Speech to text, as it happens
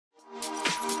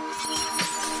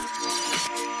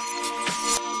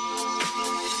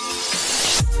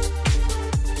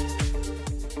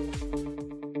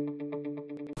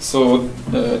So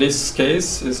this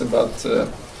case is about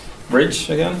bridge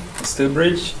again, a steel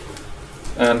bridge,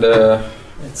 and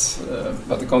it's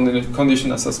about the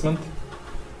condition assessment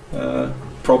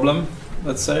problem,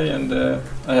 let's say. And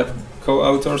I have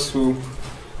co-authors who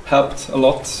helped a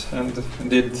lot and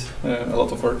did a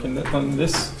lot of work on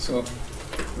this. So I'd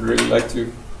really like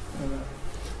to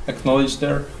acknowledge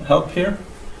their help here.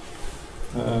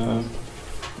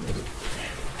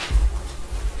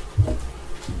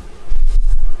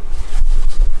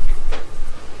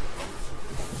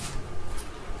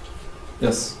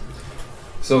 Yes.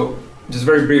 So just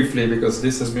very briefly, because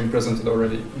this has been presented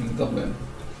already in Dublin.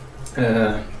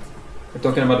 We're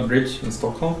talking about a bridge in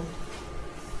Stockholm,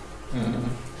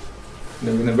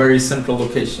 in a very central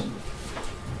location.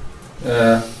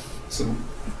 So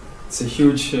it's a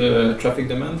huge traffic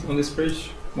demand on this bridge,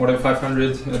 more than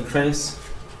 500 trains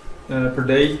per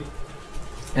day.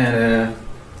 And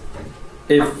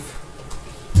if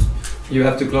you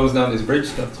have to close down this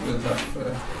bridge, that will have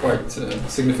quite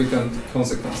significant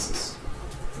consequences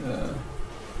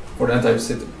for the entire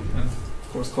city, and of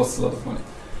course costs a lot of money.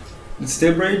 It's a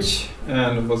steel bridge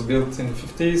and it was built in the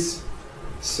 50s,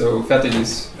 so fatigue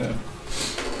is a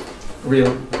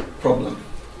real problem.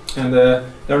 And there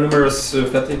are numerous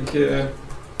fatigue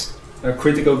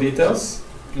critical details.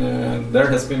 There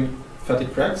has been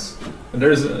fatigue cracks, and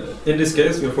there is in this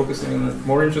case we are focusing on a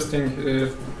more interesting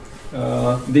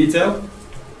detail,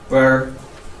 where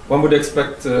one would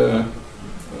expect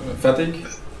fatigue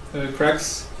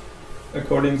cracks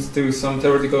according to some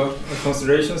theoretical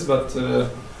considerations, but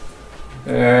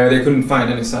they couldn't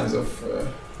find any signs of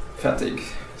fatigue.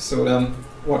 So then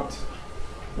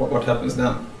what happens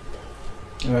then?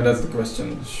 That's the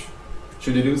question.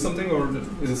 Should you do something, or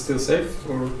is it still safe,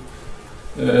 or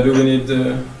do we need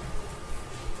to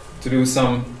do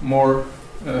some more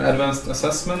advanced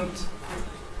assessment,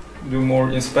 do more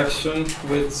inspection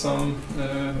with some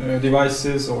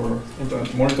devices or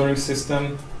monitoring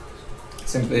system?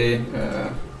 Simply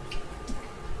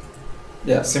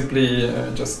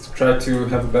just try to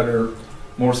have a better,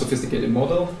 more sophisticated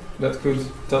model that could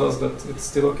tell us that it's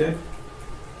still okay.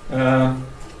 And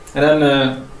then,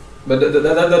 but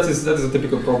that is a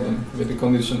typical problem with the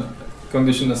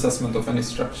condition assessment of any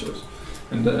structures.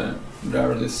 And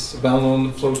there are these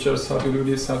well-known flowcharts how to do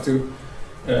this, how to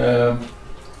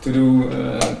do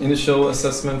initial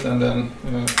assessment, and then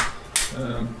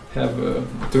have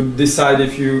to decide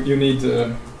if you need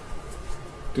to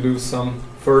do some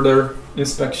further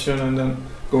inspection, and then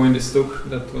go in this loop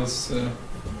that was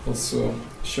also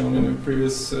shown in a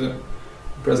previous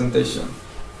presentation.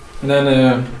 And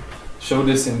then show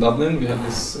this in Dublin. We had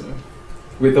this.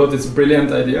 We thought it's a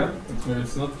brilliant idea, but maybe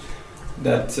it's not.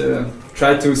 That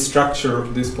try to structure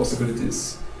these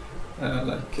possibilities,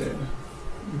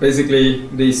 basically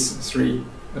these three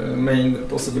main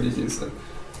possibilities, that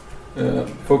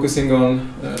focusing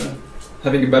on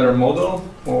having a better model,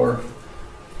 or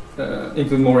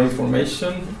include more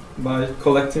information by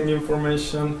collecting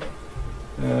information,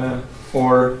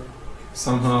 or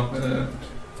somehow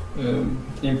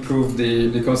improve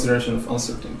the consideration of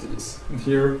uncertainties. And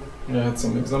here I had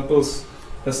some examples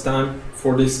last time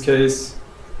for this case,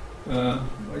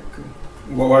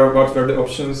 what were the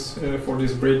options for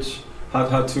this bridge,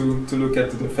 how to look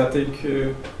at the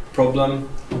fatigue problem,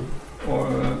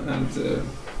 and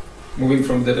moving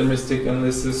from deterministic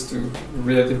analysis to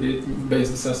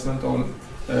relativity-based assessment on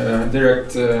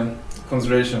direct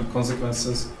consideration of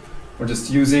consequences, or just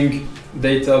using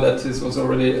data that was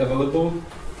already available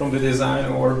from the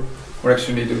design, or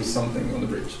actually do something on the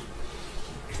bridge.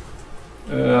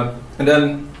 And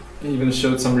then even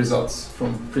showed some results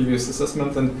from previous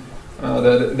assessment, and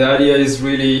the idea is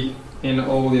really in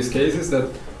all these cases that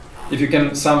if you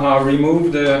can somehow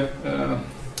remove the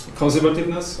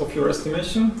conservativeness of your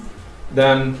estimation,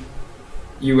 then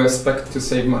you expect to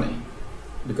save money,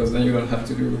 because then you don't have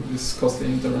to do this costly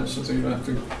intervention, so you don't have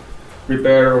to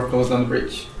repair or close down the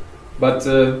bridge. But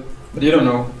you don't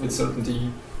know with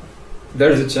certainty. There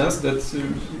is a chance that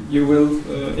you will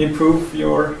improve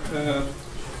your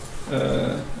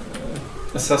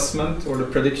assessment or the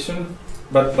prediction,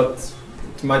 but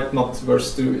it might not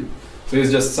worth to do it. So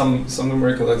it's just some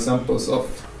numerical examples of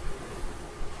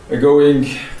going,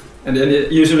 and then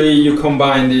usually you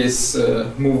combine this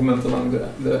movement along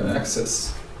the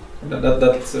axis.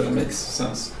 That makes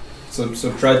sense.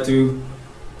 So try to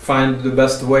find the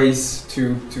best ways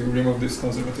to remove this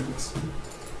conservativeness.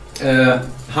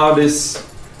 How this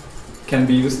can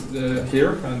be used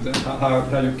here, and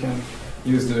how you can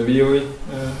use the VOE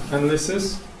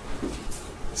analysis.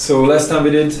 So last time we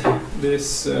did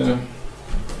this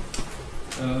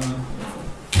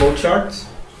flowchart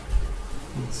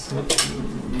It's not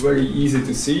very easy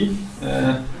to see,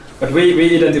 but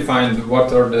we identified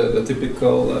what are the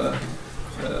typical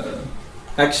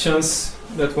actions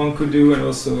that one could do, and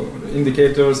also the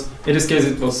indicators. In this case,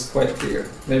 it was quite clear.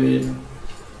 Maybe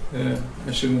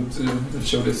I shouldn't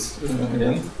show this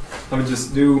again. I will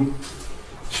just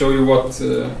show you what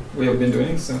we have been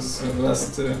doing since the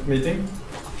last meeting.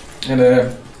 And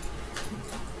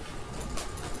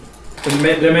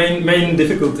the main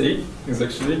difficulty is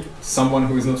actually someone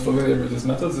who is not familiar with these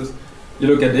methods. Is you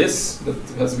look at this that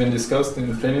has been discussed in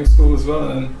the training school as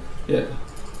well, and yeah,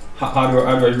 how do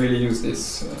I really use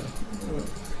this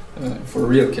for a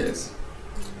real case?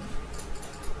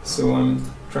 So I'm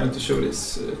trying to show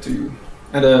this to you.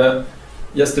 And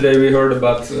yesterday we heard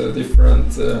about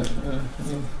different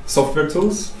software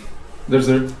tools. There's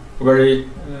a very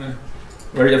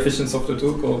efficient software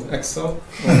tool called Excel,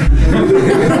 pen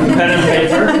and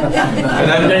paper,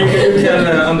 and then you can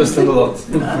understand a lot.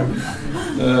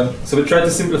 So we try to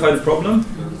simplify the problem,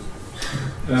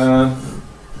 and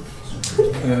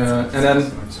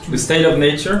then the state of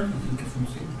nature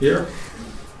here.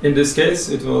 In this case,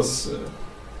 it was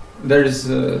there is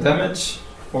damage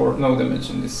or no damage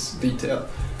in this detail,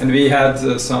 and we had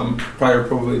some prior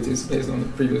probabilities based on the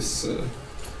previous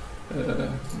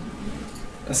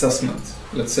assessment,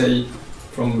 let's say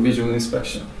from visual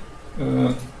inspection.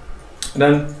 And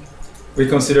then we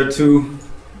consider two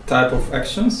type of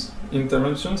actions,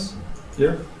 interventions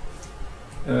here.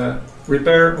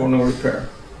 Repair or no repair.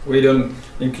 We don't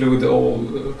include all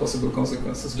possible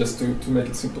consequences, just to make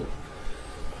it simple.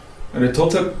 And the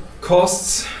total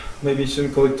costs, maybe you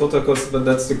shouldn't call it total cost, but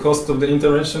that's the cost of the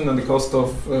intervention and the cost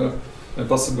of a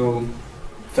possible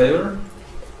failure.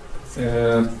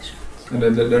 And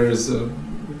then there is a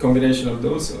combination of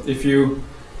those. If you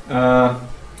have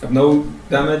no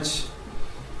damage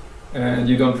and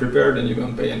you don't repair, then you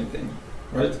don't pay anything,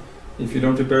 right? If you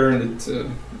don't repair and it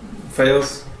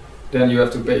fails, then you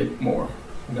have to pay more.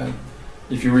 And then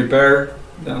if you repair,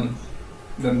 then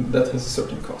that has a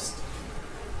certain cost.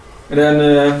 And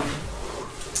then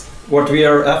what we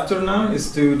are after now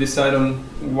is to decide on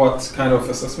what kind of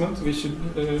assessment we should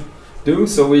do.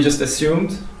 So we just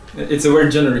assumed, it's a very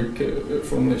generic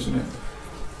formulation here.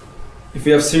 If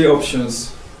we have three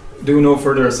options, do no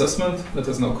further assessment, that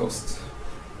has no cost.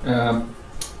 And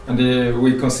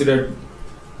we considered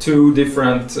two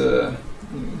different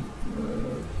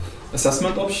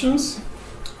assessment options.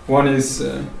 One is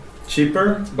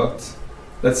cheaper, but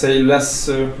let's say less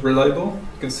reliable.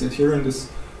 You can see it here in this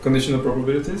conditional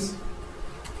probabilities.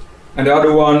 And the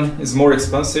other one is more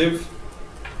expensive,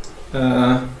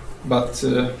 but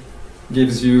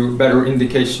gives you better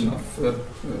indication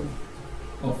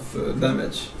of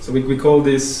damage. So we call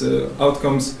these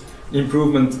outcomes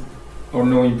improvement or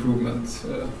no improvement.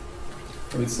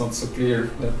 It's not so clear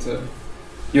that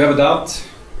you have a doubt,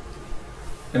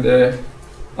 and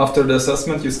after the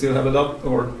assessment you still have a doubt,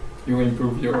 or you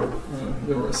improve your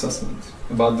assessment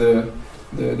about the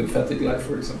fatigue life,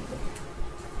 for example.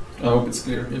 I hope it's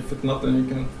clear. If it's not, then you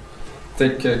can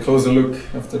take a closer look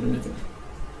after the meeting.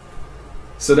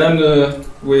 So then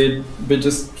we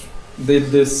just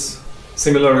did this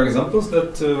similar examples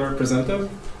that were presented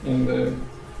in the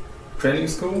training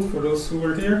school for those who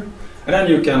were here, and then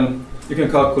you can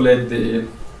calculate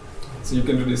so you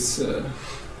can do this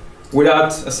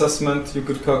without assessment. You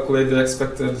could calculate the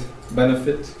expected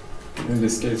benefit, in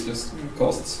this case just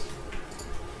costs,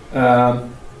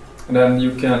 and then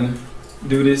you can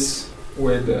do this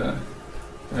with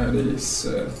this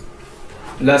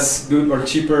less good or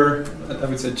cheaper, I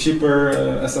would say cheaper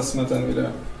assessment, and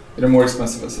with a more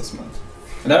expensive assessment.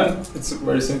 And then it's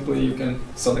very simple, you can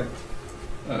select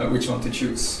which one to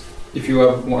choose if you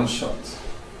have one shot.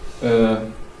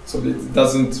 So it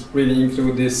doesn't really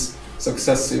include these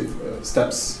successive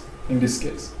steps in this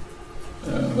case.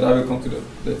 But I will come to that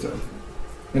later.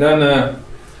 And then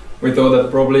we thought that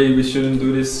probably we shouldn't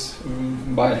do this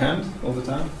by hand all the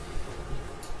time.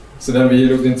 So then we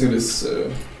looked into this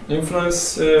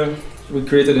influence. We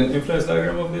created an influence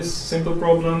diagram of this simple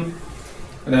problem,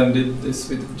 and then did this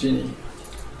with Gini.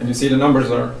 And you see the numbers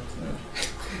are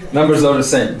the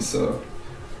same. So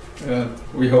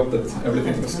we hope that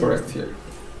everything was correct here.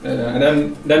 And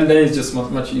then it's just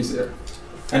much easier.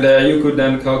 And you could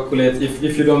then calculate,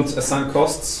 if you don't assign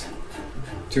costs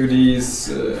to these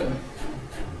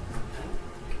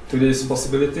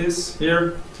possibilities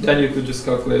here, then you could just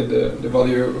calculate the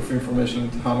value of information,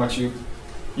 how much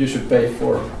you should pay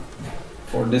for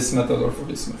this method or for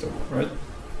this method, right?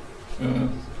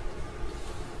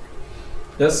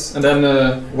 Yes, and then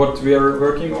what we are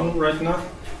working on right now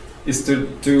is to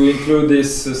include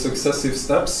these successive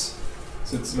steps.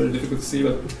 so it's very difficult to see.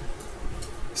 But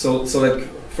so like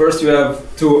first you have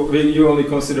you only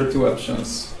consider two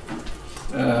options.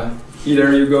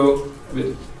 Either you go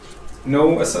with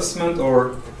no assessment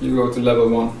or you go to level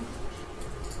 1.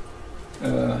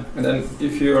 And then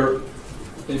if you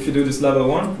do this level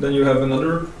 1, then you have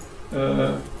another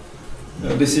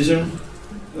decision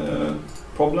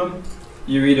problem.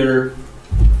 You either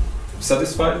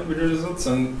satisfied with the results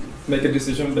and make a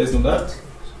decision based on that.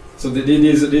 So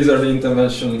these are the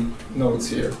intervention nodes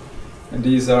here, and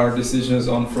these are decisions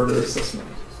on further assessment.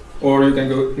 Or you can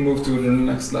move to the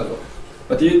next level.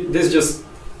 But this just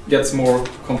gets more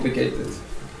complicated.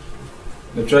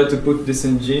 I tried to put this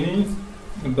in Genie,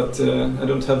 but I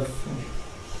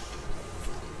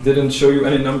didn't show you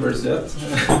any numbers yet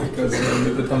because I'm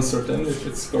a bit uncertain if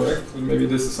it's correct. Maybe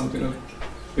this is something that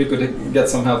we could get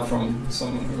some help from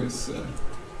someone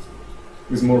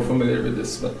who's more familiar with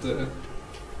this. But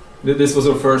this was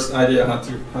our first idea how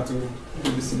to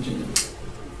do this in Genie.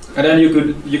 And then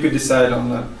you could decide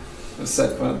on a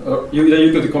set, or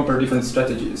you could compare different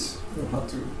strategies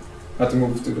how to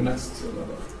move to the next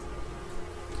level.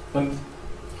 And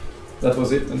that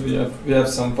was it. And we have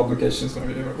some publications where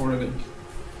we have already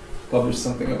published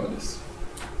something about this.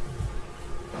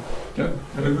 Yeah.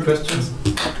 Any questions?